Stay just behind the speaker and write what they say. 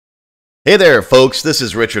Hey there, folks. This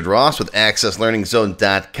is Richard Ross with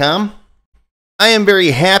AccessLearningZone.com. I am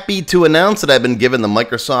very happy to announce that I've been given the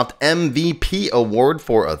Microsoft MVP Award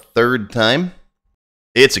for a third time.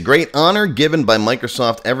 It's a great honor given by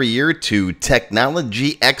Microsoft every year to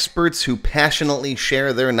technology experts who passionately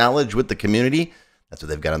share their knowledge with the community. That's what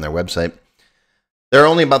they've got on their website. There are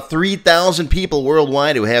only about 3,000 people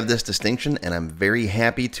worldwide who have this distinction, and I'm very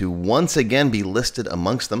happy to once again be listed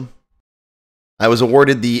amongst them. I was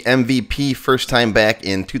awarded the MVP first time back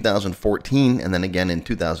in 2014 and then again in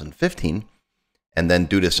 2015. And then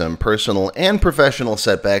due to some personal and professional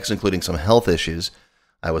setbacks, including some health issues,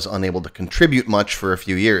 I was unable to contribute much for a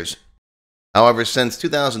few years. However, since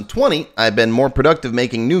 2020, I've been more productive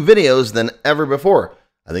making new videos than ever before.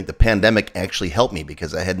 I think the pandemic actually helped me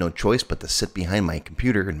because I had no choice but to sit behind my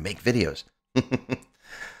computer and make videos.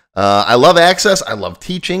 I love Access, I love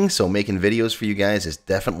teaching, so making videos for you guys is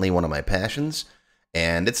definitely one of my passions,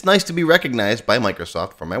 and it's nice to be recognized by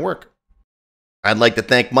Microsoft for my work. I'd like to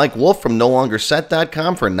thank Mike Wolf from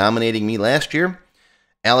NoLongerSet.com for nominating me last year.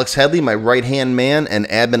 Alex Headley, my right-hand man and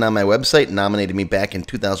admin on my website, nominated me back in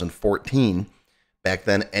 2014. Back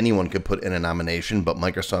then, anyone could put in a nomination, but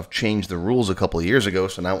Microsoft changed the rules a couple of years ago,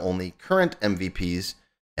 so now only current MVPs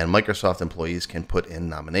and Microsoft employees can put in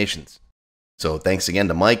nominations. So thanks again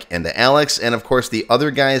to Mike and to Alex, and of course the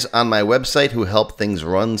other guys on my website who help things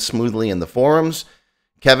run smoothly in the forums.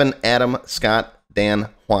 Kevin, Adam, Scott, Dan,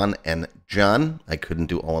 Juan, and John. I couldn't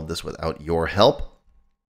do all of this without your help.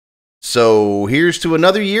 So here's to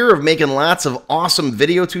another year of making lots of awesome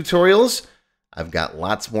video tutorials. I've got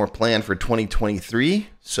lots more planned for 2023,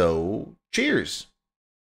 so cheers.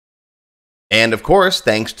 And of course,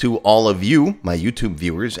 thanks to all of you, my YouTube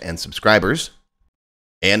viewers and subscribers.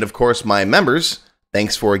 And of course, my members,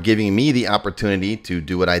 thanks for giving me the opportunity to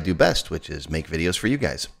do what I do best, which is make videos for you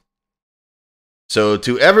guys. So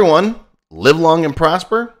to everyone, live long and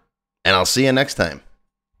prosper, and I'll see you next time.